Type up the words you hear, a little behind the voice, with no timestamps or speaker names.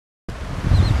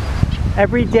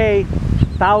Every day,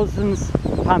 thousands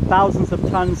upon thousands of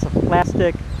tons of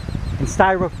plastic and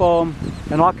styrofoam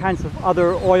and all kinds of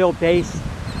other oil-based,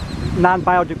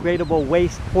 non-biodegradable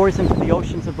waste pours into the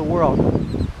oceans of the world.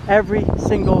 Every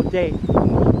single day.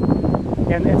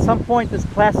 And at some point this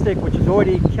plastic, which is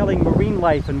already killing marine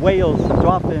life and whales and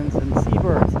dolphins and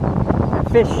seabirds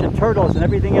and fish and turtles and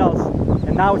everything else,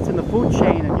 and now it's in the food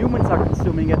chain and humans are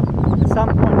consuming it, at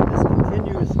some point if this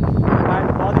continues, combined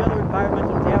with all the other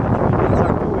environmental damage human beings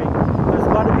are doing, there's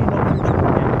got to be no future for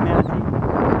humanity.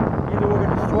 Either we're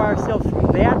going to destroy ourselves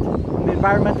from that, from the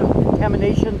environmental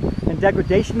contamination and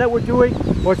degradation that we're doing,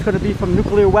 or it's going to be from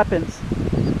nuclear weapons.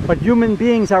 But human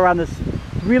beings are on this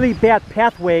really bad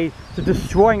pathway to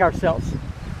destroying ourselves.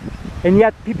 And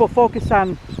yet people focus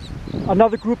on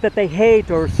another group that they hate,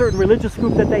 or a certain religious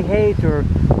group that they hate, or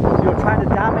trying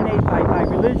to dominate by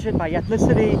religion, by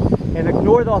ethnicity, and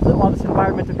ignore all this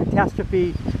environmental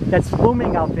catastrophe that's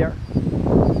looming out there.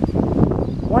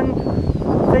 One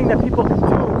thing that people can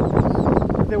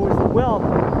do, if there was the will,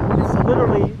 is to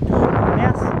literally do a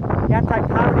mass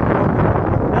anti-poverty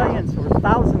program where millions or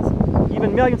thousands,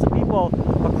 even millions of people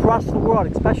across the world,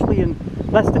 especially in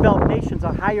less developed nations,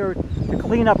 are hired to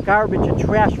clean up garbage and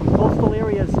trash from coastal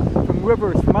areas, from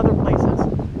rivers, from other places.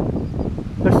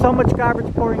 There's so much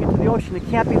garbage pouring into the ocean, it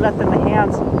can't be left in the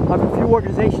hands of a few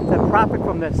organizations that profit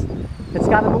from this. It's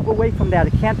got to move away from that.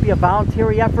 It can't be a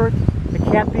voluntary effort. It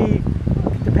can't be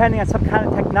depending on some kind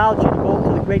of technology to go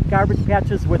to the great garbage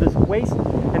patches where there's waste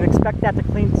and expect that to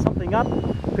clean something up.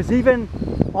 Because even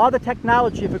all the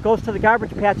technology, if it goes to the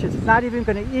garbage patches, it's not even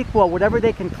going to equal whatever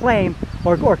they can claim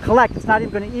or collect. It's not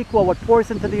even going to equal what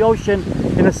pours into the ocean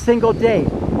in a single day.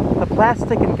 The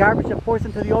plastic and garbage that pours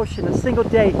into the ocean in a single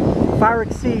day far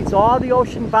exceeds all the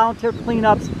ocean volunteer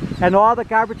cleanups and all the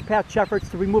garbage patch efforts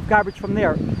to remove garbage from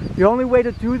there. The only way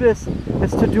to do this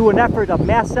is to do an effort, a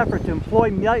mass effort, to employ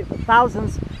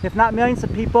thousands, if not millions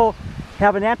of people,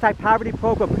 have an anti-poverty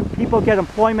program, people get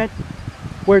employment,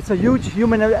 where it's a huge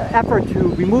human effort to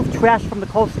remove trash from the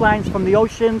coastlines, from the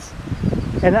oceans,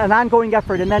 and an ongoing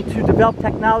effort, and then to develop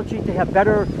technology to have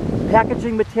better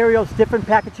packaging materials, different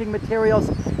packaging materials,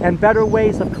 and better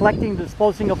ways of collecting and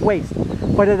disposing of waste.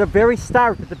 But at the very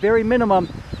start, at the very minimum,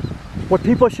 what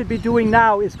people should be doing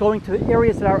now is going to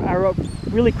areas that are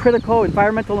of really critical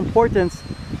environmental importance,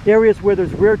 areas where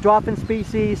there's rare dolphin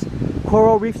species,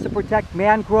 coral reefs to protect,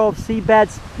 mangroves,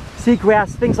 seabeds, seagrass,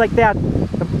 things like that,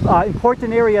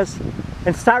 important areas,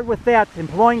 and start with that,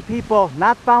 employing people,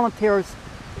 not volunteers,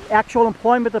 actual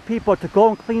employment of people to go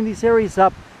and clean these areas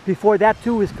up before that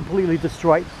too is completely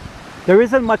destroyed. There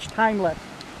isn't much time left,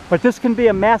 but this can be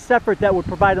a mass effort that would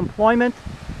provide employment.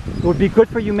 It would be good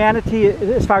for humanity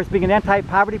as far as being an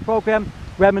anti-poverty program,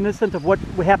 reminiscent of what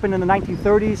happened in the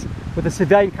 1930s with the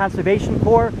Civilian Conservation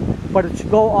Corps, but it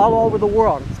should go all over the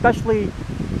world, especially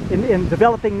in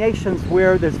developing nations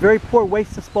where there's very poor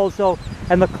waste disposal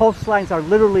and the coastlines are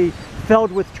literally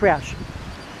filled with trash.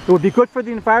 It would be good for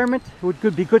the environment, it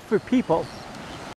would be good for people.